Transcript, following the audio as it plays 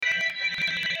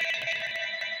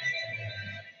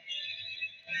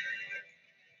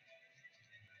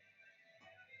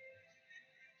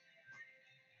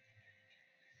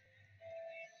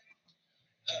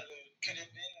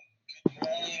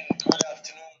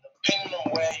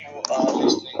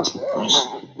to us.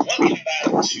 Welcome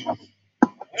back to We're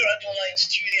at Online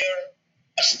Studio,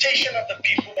 a station of the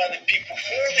people, by the people,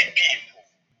 for the people.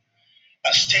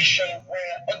 A station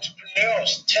where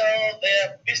entrepreneurs tell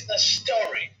their business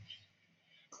story,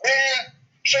 where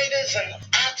traders and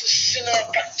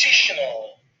artisanal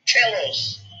practitioners tell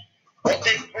us what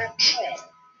they go through,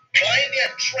 plying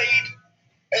their trade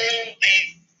on the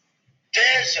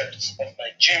deserts of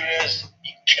Nigeria's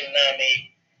economic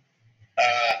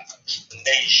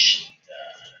nation.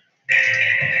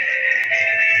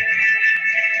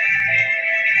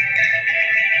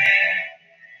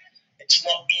 It's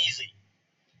not easy.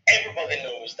 Everybody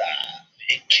knows that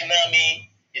the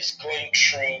economy is going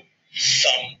through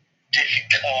some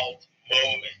difficult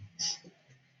moments.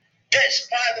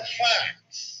 Despite the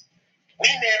fact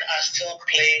women are still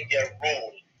playing their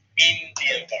role in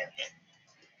the environment.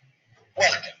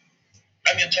 Welcome.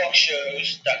 I'm your talk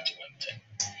show's Dr. Wimpton.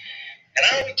 And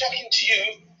I'll be talking to you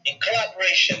in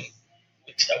collaboration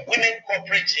with a women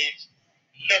cooperative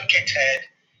located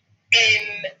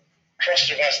in Cross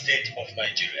River State of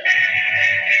Nigeria.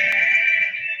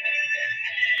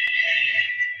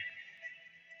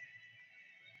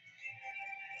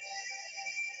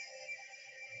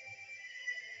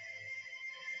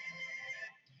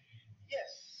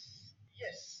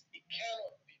 Yes, it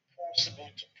cannot be possible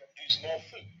to produce more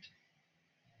food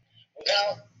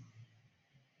without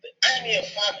the army of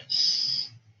farmers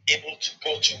able to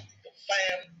go to the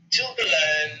farm, till the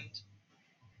land,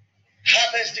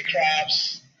 harvest the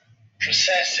crops,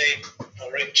 process it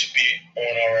for it to be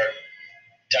on our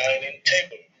dining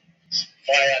table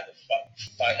via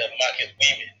the market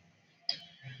women.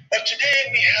 But today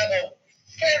we have a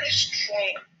very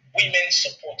strong women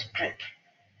support group,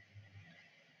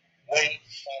 one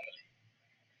family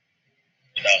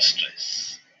without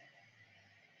stress.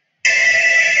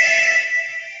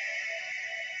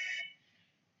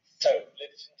 So,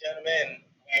 ladies and gentlemen,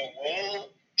 we will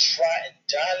try and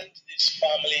dive into these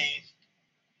families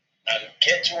and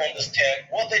get to understand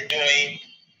what they're doing,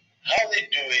 how they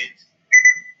do it,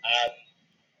 and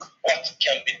what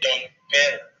can be done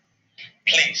better.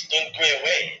 Please don't go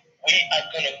away. We are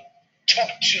going to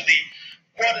talk to the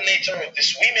coordinator of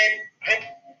this women group,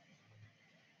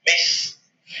 Miss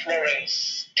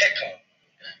Florence Kekon.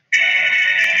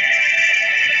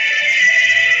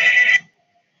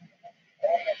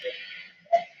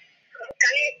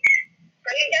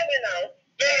 Can you hear me now?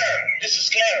 Clara, this is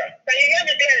Clara. Can you hear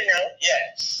me clearly now?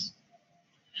 Yes.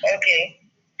 Okay.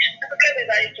 The problem is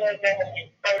that it was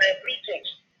on the Bluetooth.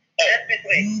 MP3.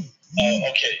 Oh,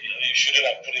 okay. You shouldn't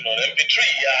have put it on MP3.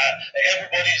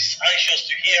 Everybody's anxious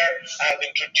to hear. I've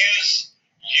introduced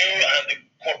you and the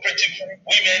cooperative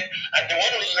women, and they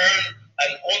want to learn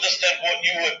and understand what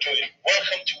you are doing.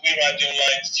 Welcome to We Radio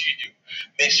Online Studio,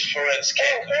 Miss Florence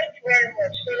Kekon. Oh, thank you very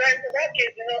much. So, like, in that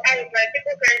case, my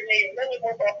people can hear you. Let me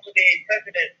move up to the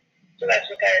president so that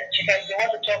she can be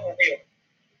able to talk with you.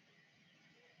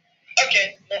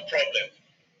 Okay, no problem.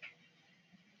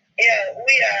 Yeah,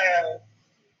 we are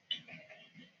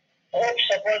Hope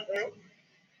Support Group.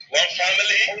 One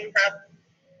family? We have,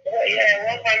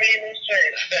 one family ministry.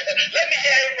 Let me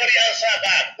hear everybody answer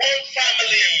that. One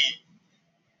family.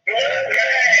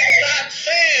 That's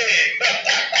it.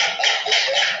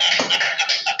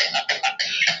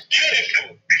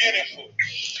 Beautiful.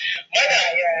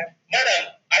 Madam,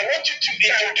 I want you to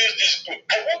introduce this group.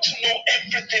 I want to know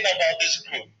everything about this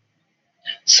group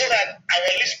so that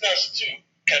our listeners too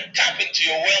can tap into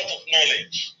your wealth of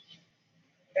knowledge.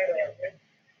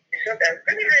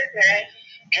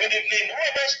 Good evening. Who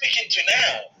am I speaking to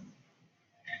now?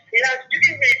 You are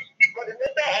speaking with the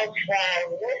coordinator of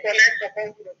Women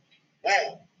Support Group.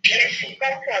 Oh, beautiful.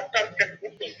 Comfort. Oh,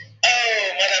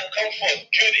 Madam Comfort.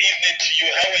 Good evening to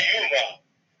you. How are you, ma?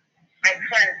 I'm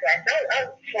fine, sir.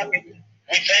 How's family?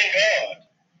 We thank God.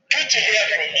 Good to hear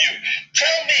from you.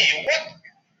 Tell me, what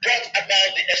brought about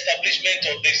the establishment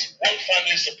of this one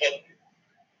family support group?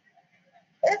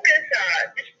 Okay, sir.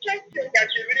 The first thing that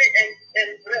you really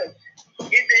embrace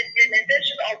is the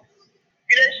implementation of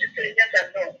village intelligence and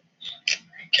law.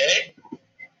 Okay.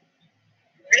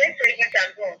 Village intelligence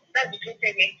and law. That's the two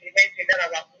things we implemented in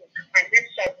our group, and this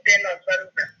sustain us very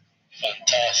well.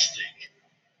 Fantastic.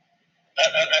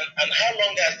 And how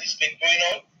long has this been going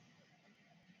on?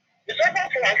 It's over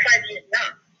 4 or 5 years now.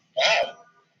 Wow.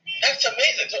 That's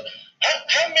amazing. So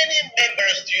how many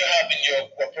members do you have in your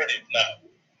cooperative now?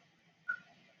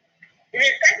 We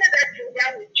started that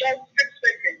program with just 6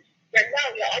 persons, but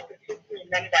now we are up to 15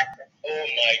 members. Oh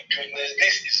my goodness,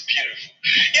 this is beautiful.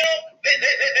 You know,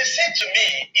 they said to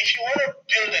me, if you want to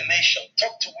build a nation,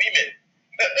 talk to women.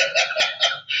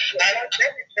 And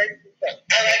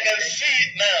I can see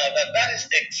it now that is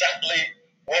exactly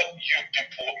what you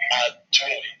people are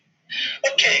doing.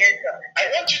 Okay, I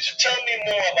want you to tell me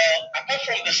more about, apart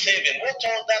from the saving, what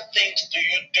other things do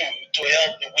you do to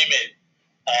help the women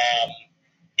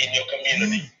in your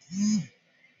community?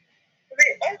 We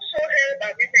also help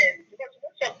our women because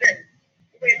most of them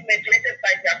were neglected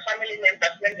by their family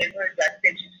members when they know that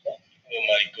stage is gone. Oh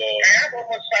my God. I have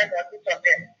almost 5 or 6 of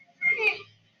them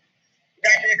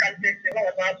that they can testify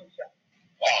about it.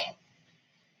 Wow.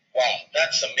 Wow,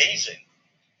 that's amazing.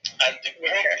 And the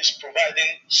group is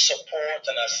providing support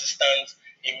and assistance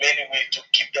in many ways to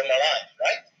keep them alive,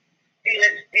 right?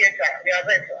 Yes, sir. We are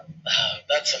right, sir.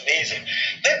 That's amazing.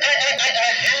 Then I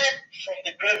heard from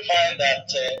the grapevine that,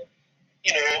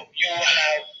 you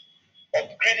have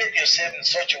upgraded yourself in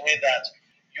such a way that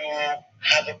you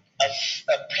have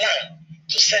a plan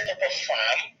to set up a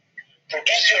farm,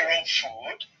 produce your own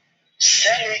food,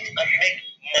 sell it, and make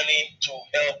money to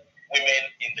help women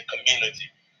in the community.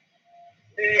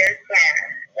 Yes, sir.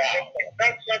 Wow.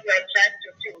 That's what we are trying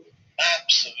to do.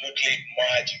 Absolutely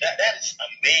magic. That is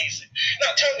amazing.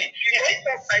 Now tell me, because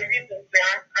of my business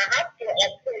plan, I have to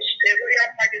approach the royal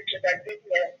magistrate that gives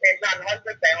me a plan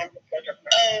 100 by 100 project.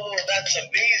 Oh, that's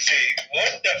amazing.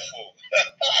 Wonderful.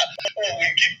 Oh, we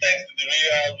give thanks to the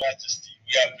royal majesty.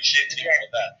 We appreciate him for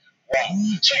that. Wow.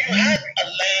 So you had a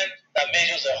land that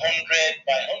measures 100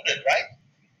 by 100, right?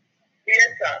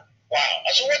 Yes, sir. Wow.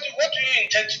 So what do you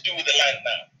intend to do with the land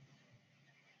now?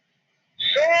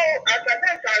 So as a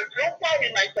mentor, so far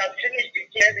we might have finished the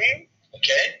clearing.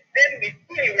 Okay. Then we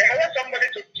hire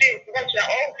somebody to clean because we are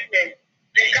all women.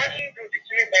 We can't do the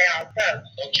cleaning by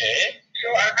ourselves. Okay. So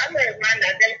I have a man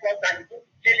that helps us and do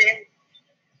the cleaning.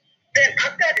 Then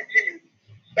after the cleaning,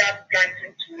 start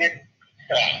planting turmeric.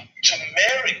 Wow.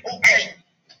 Turmeric. Okay.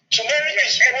 Turmeric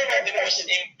is one of the most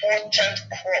important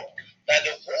crops that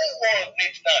the whole world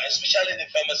needs now, especially the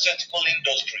pharmaceutical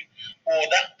industry. Oh,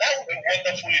 that would be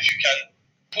wonderful if you can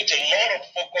put a lot of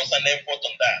focus and effort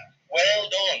on that. Well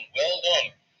done, well done.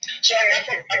 So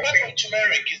apart from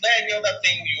turmeric, is there any other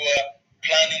thing you are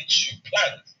planning to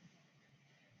plant?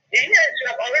 Yes, we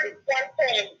have already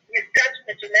planted with that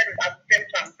turmeric at the same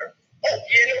time. Oh,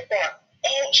 yellow corn.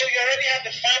 Oh, so you already have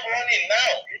the farm running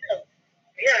now?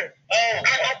 Yes. Oh.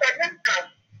 And as a mentor,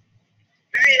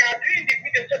 we are doing the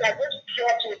video so that those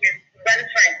crops will be very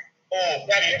fine. Oh,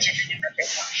 beautiful.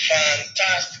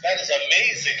 Fantastic. That is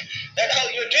amazing. That's how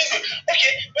you're doing it.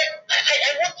 Okay, but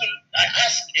I want to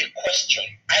ask a question.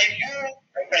 Are you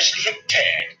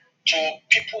restricted to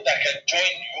people that can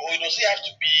join you, or does it have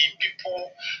to be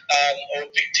people or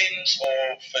victims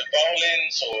of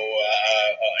violence or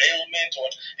ailment, or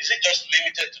is it just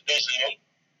limited to those alone?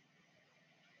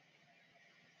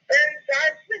 And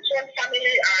I think one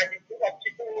family are the group of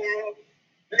people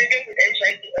living with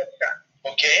HIV AIDS.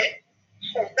 Okay.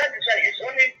 So that is why it's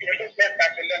only the them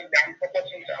that alone that I'm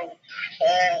focusing on.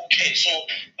 Okay, so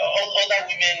other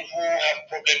women who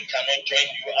have problems cannot join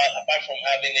you apart from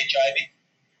having HIV?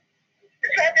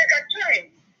 So they can join.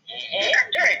 Mm-hmm. They can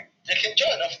join. They can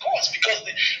join, of course, because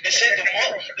they say the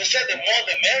more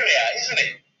the merrier, isn't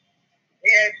it?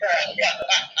 Yes, sir.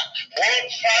 One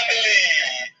family.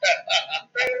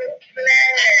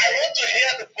 I want to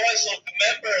hear the voice of the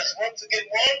members once again.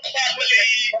 One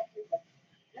family.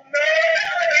 No.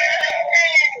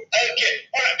 Okay.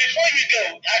 All right. Before you go,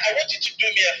 I want you to do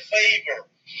me a favor.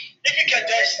 If you can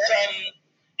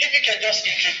just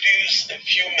introduce a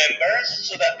few members,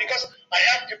 so that because I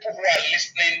have people who are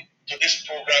listening to this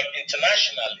program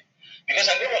internationally, because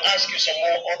I'm going to ask you some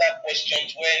more other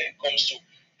questions when it comes to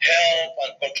help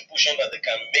and contribution that they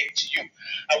can make to you.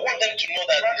 I want them to know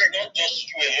that it's not just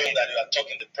you alone that you are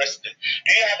talking to the president. Do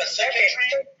you have a secretary?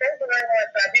 Okay. Thank you very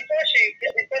much. Before she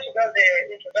does the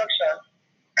introduction,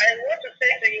 I want to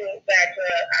say to you that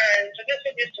I'm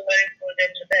introducing this turmeric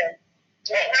project to them.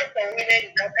 We have some women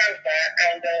in cancer,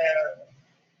 and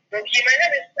okay, my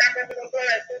name is Ambassador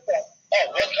Suso. Oh,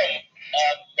 welcome.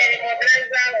 The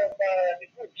mobilizer of the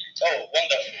group. Oh,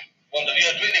 wonderful. Wonderful.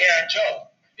 You're doing a good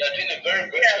job. You're doing a very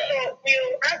good job. So you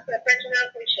ask the personal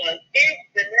question, if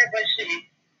the membership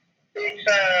is,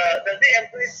 does it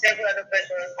employ several other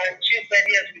persons and choose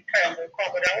ready as we can, will come,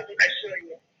 but I want to assure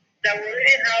you that we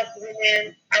already have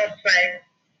women outside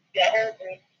their own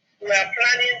group. We are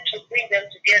planning to bring them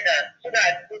together so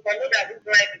that we can know that this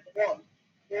life is one.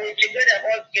 We will integrate them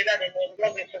all together, they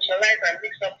will be socialized and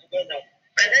mixed up together.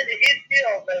 And then the issue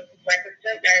of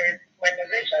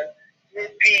migration will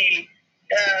be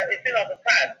a thing of the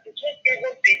past. It won't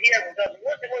even be here with us. We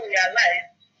won't even realize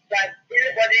that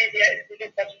everybody here is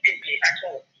living positively at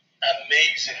all.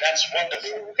 Amazing. That's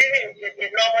wonderful. We're living a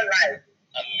normal life.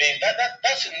 Amazing.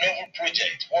 That's a novel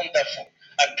project. Wonderful.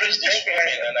 I praise those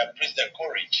women and I praise their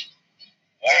courage.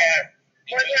 Wow. Yeah.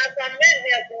 But there are some men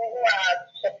here who are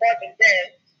supporting them.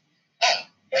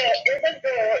 So even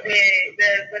though the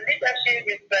leadership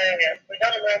is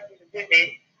predominantly women,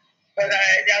 but there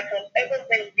are some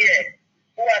men here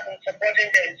who have been supporting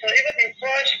them. So even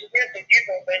before she begins to give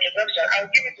us the introduction,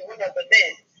 I'll give it to one of the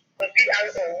men, the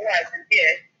PRO who has been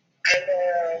here, and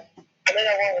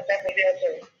another one with somebody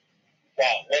else.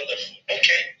 Wow, wonderful.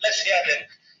 Okay, let's hear them.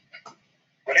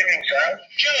 Good evening, sir.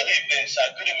 Good evening, sir.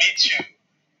 Good to meet you.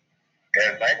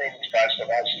 My name is Pastor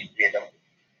Vashi Jedam.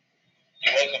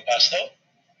 You're welcome, Pastor.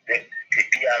 The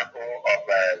PRO of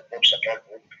Group Support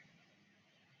Group.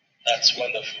 That's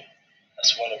wonderful.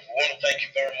 That's wonderful. We want to thank you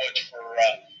very much for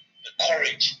the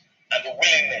courage and the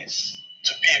willingness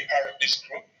to be a part of this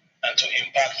group and to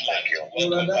impact life.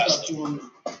 Welcome, Pastor.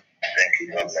 Thank you.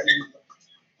 God bless you.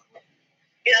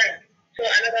 Yeah. So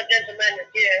another gentleman is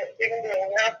here, even though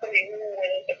we have somebody who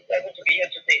was able to be here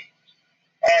today.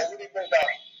 Good evening, sir.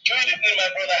 Good evening, my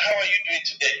brother. How are you doing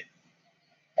today?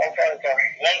 I'm fine, sir.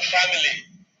 One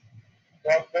family.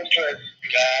 God bless you.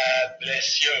 God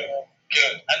bless you.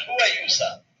 Good. And who are you,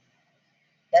 sir?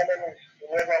 My name is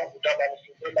Reverend Udabani.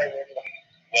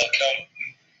 Welcome.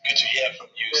 Good to hear from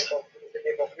you, sir. Oh,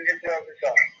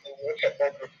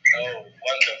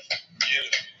 wonderful.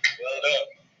 Beautiful. Well done.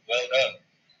 Well done.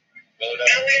 Well done.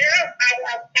 And we have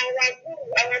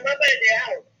our mother in the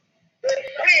house. The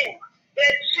Queen, the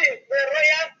Chief, the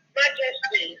Royal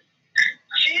Majesty,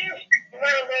 Chief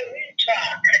Mama Rita.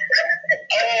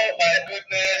 Oh my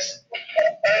goodness. Oh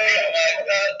my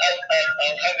God.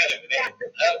 I'm hungry.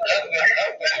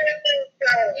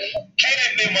 Good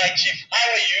evening, my Chief. How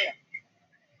are you?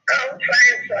 I'm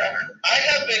fine, sir. I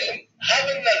have been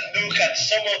having a look at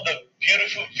some of the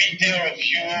beautiful video of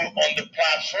you on the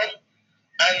platform,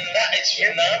 and that is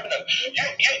phenomenal. You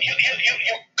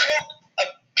cook a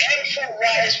beautiful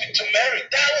rice with turmeric.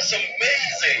 That was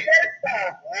amazing. Yes,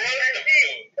 sir.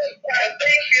 Wonderful.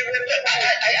 Thank you.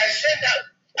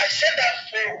 I sent that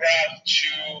photograph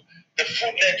to the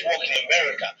Food Network in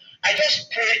America. I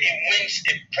just pray it wins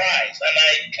a prize, and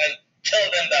I can tell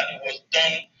them that it was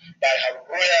done by Her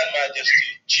Royal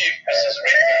Majesty, Chief Mrs.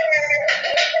 Rita.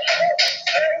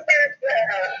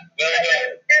 Well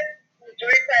done.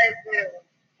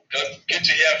 Good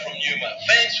to hear from you, man.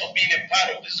 Thanks for being a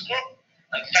part of this group,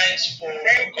 and thanks for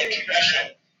your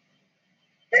contribution.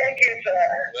 Thank you, sir.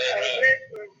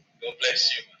 Well, God bless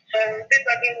you. So we'll be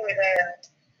talking with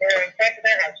the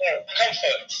president as well.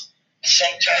 Comfort.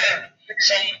 Some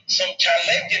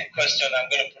challenging question I'm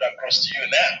going to put across to you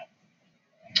now.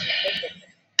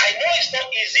 I know it's not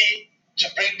easy to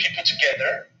bring people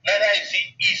together. Neither is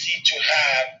it easy to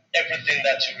have everything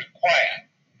that you require.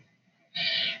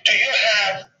 Do you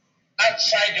have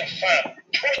outside your farm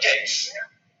projects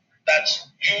that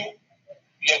your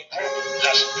group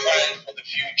has planned for the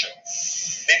future?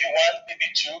 Maybe one,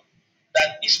 maybe two,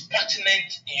 that is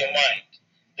pertinent in your mind.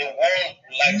 The world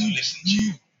would like to listen to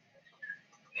you.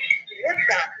 Yes,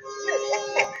 sir.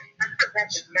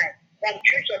 That's in mind. One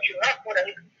future should have more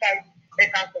than 5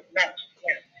 acres of land.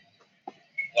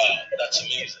 Wow, that's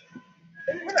amazing.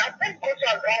 I think also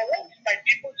I want my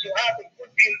people to have a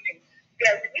good building.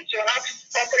 Yeah, we need to have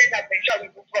company that make sure we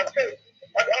will control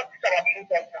what all these our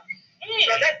people.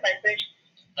 So that's my intention.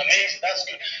 Amazing, that's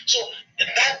good. So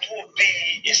that will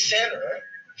be a center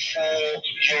for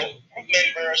your group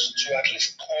members to at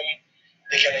least come.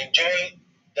 They can enjoy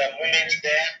the moments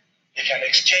there. They can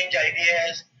exchange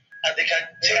ideas, and they can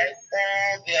take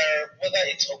all their, whether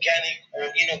it's organic or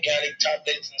inorganic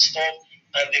tablets and stuff,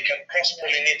 and they can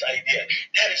cross-pollinate ideas.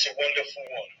 That is a wonderful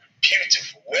one.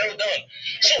 Beautiful. Well done.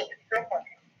 So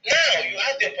now you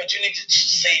have the opportunity to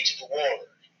say to the world,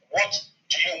 what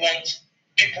do you want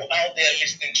people out there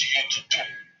listening to you to do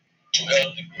to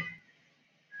help the group?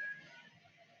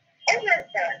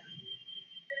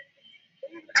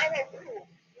 Our group,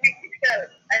 we excel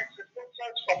and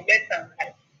support from left and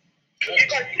right.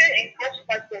 Because here in Cross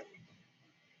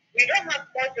we don't have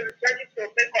much research to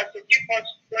make us to keep us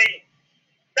going.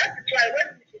 That is why when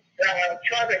we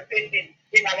travel training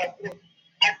in our group,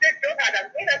 I said, don't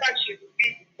have whenever she will be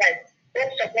like,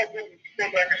 don't support me with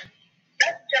program.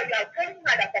 That's why we are telling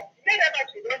her that whenever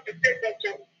she wants to take us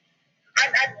to.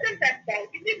 And at the same time,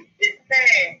 we need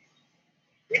treatment.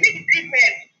 We need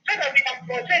treatment so that we can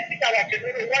protect our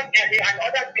children one and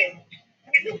other things.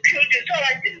 We do building, so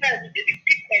I think that we need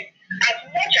treatment as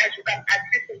much as you can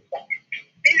assist us.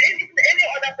 Any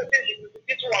other person in the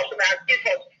people who are assist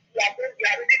us, we are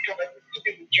ready to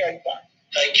be with you.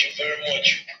 Thank you very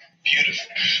much. Beautiful.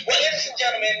 Well, ladies and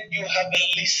gentlemen, you have been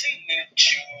listening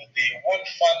to the One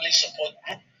Family Support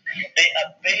Group They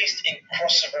are based in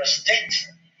Cross River State,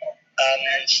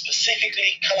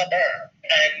 specifically Calabar,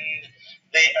 and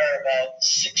they are about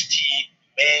 60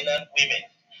 men and women,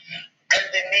 and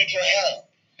they need your help.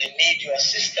 They need your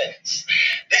assistance.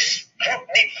 This group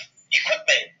needs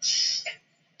equipment.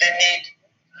 They need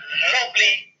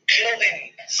lovely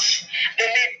clothing. They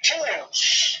need tools.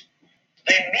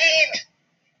 They need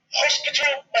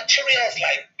hospital materials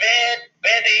like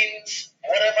beddings,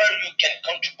 whatever you can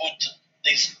contribute to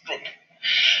this group.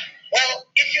 Well,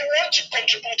 if you want to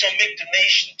contribute or make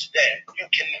donation to them, you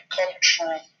can come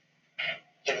through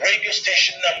the radio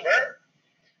station number.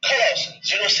 Call us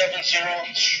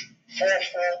 070-4438-9317.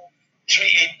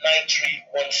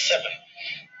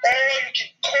 Or you can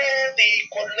call the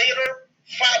coordinator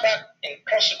far back in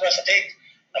Cross River State,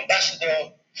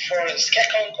 Ambassador Florence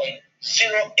Kekong on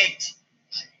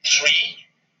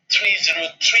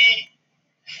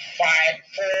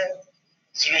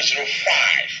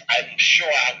 083-303-54005. I'm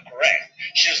sure I'm correct.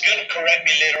 She's going to correct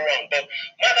me later on. But,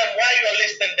 madam, while you're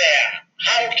listening there,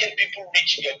 how can people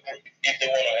reach your group if they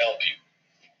want to help you?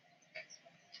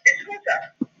 It's good, sir.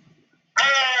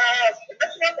 The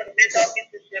national coordinator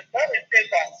is the province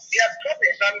taker. We have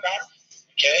promised number.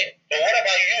 Okay. But what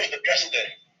about you, the president?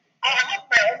 I have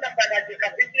my own number that you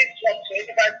can easily talk to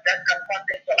anybody that can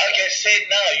contact us. Okay, say it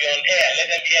now. You're on air.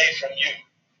 Let them hear it from you.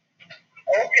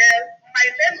 Okay. My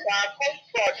number comes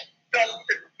from John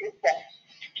 64.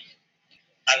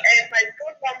 And my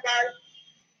phone number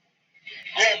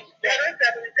is 077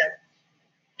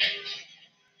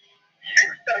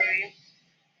 63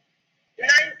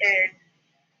 98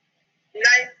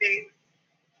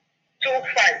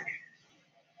 9625.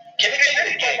 Can you say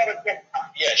it again?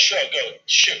 Yeah, sure, go.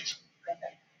 Shoot.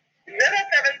 070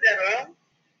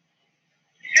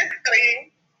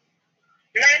 63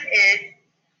 98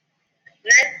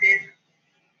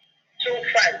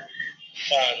 9625.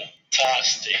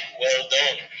 Fantastic. Well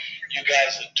done. You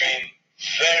guys are doing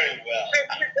very well. So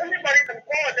anybody can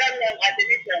call that one at the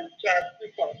meeting to our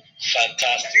people.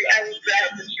 Fantastic. I will bless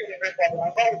the children. God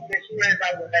will bless you and I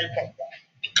will help us.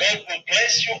 God will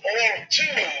bless you all too.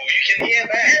 You can hear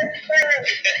that.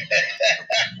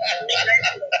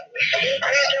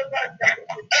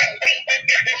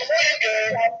 Before you go,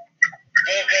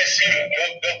 God bless you.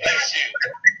 God bless you.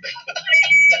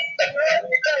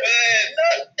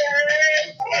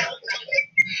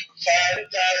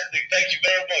 Fantastic. Thank you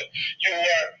very much. You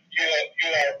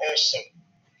are awesome.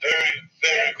 Very,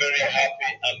 very, very happy.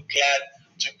 I'm glad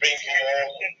to bring you all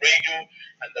on radio.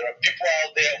 And there are people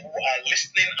out there who are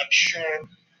listening. I'm sure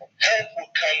help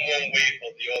will come one way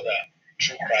or the other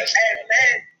through Christ.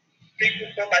 Amen. Thank you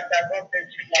so much. I love you.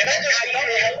 Can I just love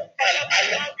you? I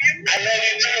love you. I love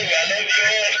you too. I love you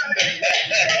all. Amen.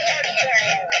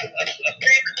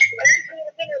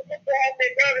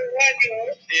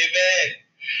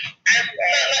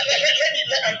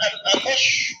 I'm not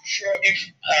sure if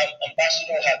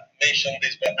Ambassador had mentioned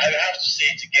this, but I have to say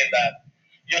it again that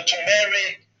your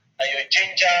turmeric and your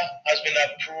ginger has been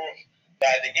approved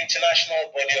by the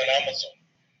international body on Amazon.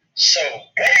 So, and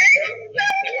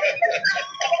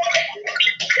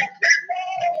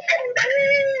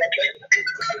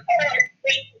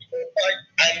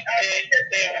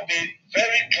they will be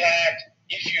very glad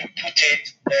if you put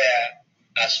it there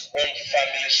as one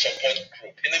family support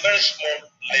group in a very small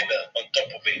label on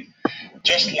top of it,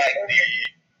 just like the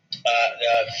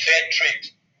Fair Trade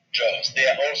Jobs. They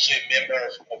are also a member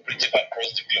of cooperative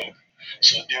across the globe.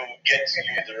 So they will get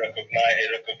you the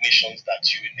recognitions that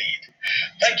you need.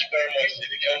 Thank you very much,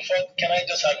 Lady Comfort. Can I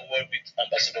just have a word with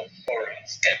Ambassador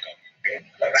Florence Kekong?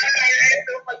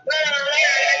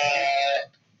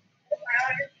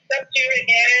 Thank you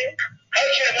again.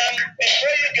 Okay, ma'am.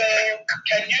 Before you go,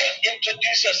 can you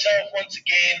introduce yourself once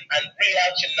again and bring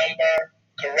out your number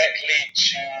correctly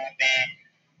to the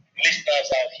listeners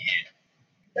out here?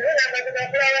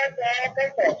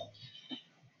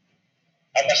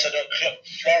 Ambassador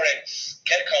Florence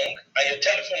Kekong, and your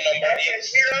telephone number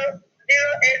is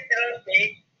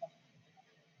 0806.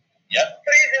 Yep.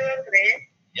 303.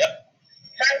 Yep.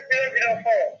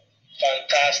 5004.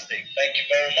 Fantastic. Thank you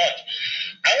very much.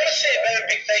 I want to say a very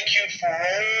big thank you for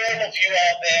all of you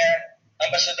out there.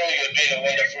 Ambassador, you're doing a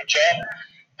wonderful job.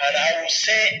 And I will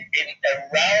say in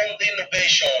around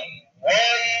innovation,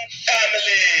 one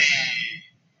family.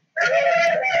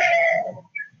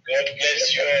 God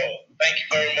bless you all. Thank you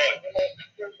very much.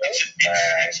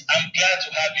 I'm glad to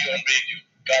have you on radio.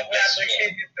 God bless you.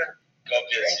 God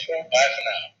bless you. Bye for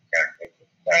now.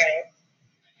 Bye.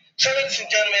 So, ladies and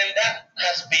gentlemen, that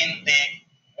has been the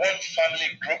One Family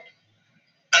Group.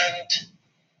 And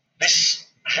this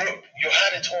group, you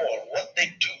had it all. What they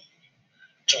do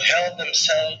to help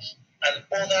themselves and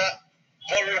other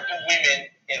vulnerable women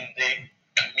in the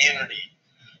community.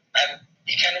 And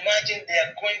you can imagine they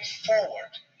are going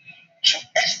forward to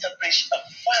establish a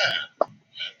farm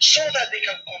so that they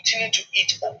can continue to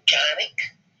eat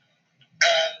organic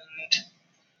and,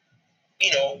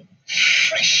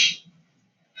 fresh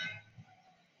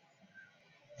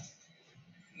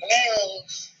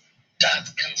meals that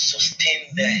can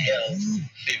sustain their health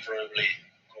favorably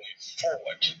going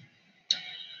forward.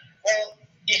 Well,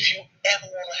 if you ever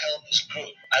want to help this group,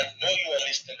 I know you are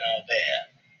listening out there.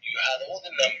 You have all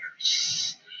the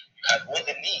numbers. You have what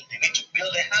they need. They need to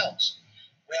build a house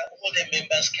where all their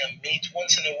members can meet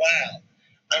once in a while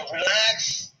and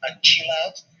relax and chill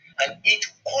out and eat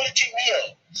quality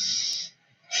meals,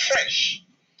 fresh,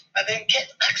 and then get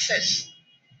access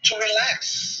to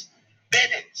relax,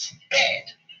 beddings, bed,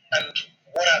 and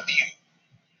what have you.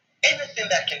 Anything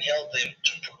that can help them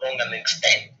to prolong and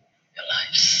extend their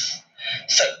lives.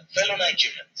 So, fellow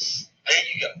Nigerians, there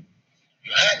you go.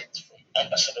 You heard it from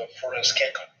Ambassador Florence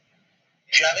Kekon.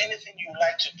 If you have anything you would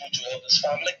like to do to help this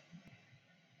family,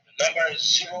 the number is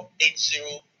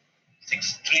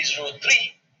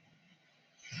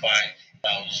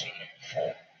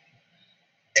 080-6303-5004.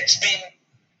 It's been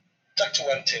Dr.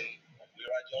 Wempton.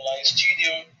 We're at your line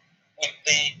studio with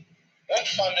the One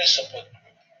Family Support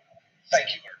Group. Thank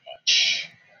you very much.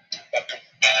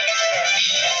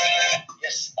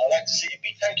 Yes, I'd like to say a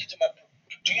big thank you to my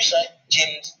producer,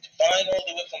 James Divine, all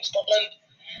the way from Scotland,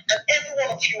 and every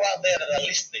one of you out there that are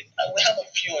listening. We have a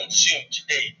few on Zoom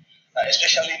today,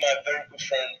 especially my very good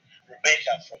friend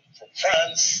Rebecca from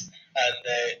France and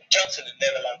Johnson in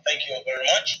Netherlands. Thank you all very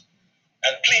much.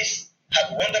 And please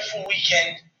have a wonderful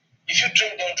weekend. If you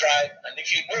drink, don't drive. And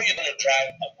if you know you're going to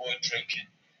drive, avoid drinking.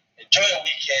 Enjoy your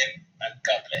weekend and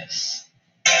God bless.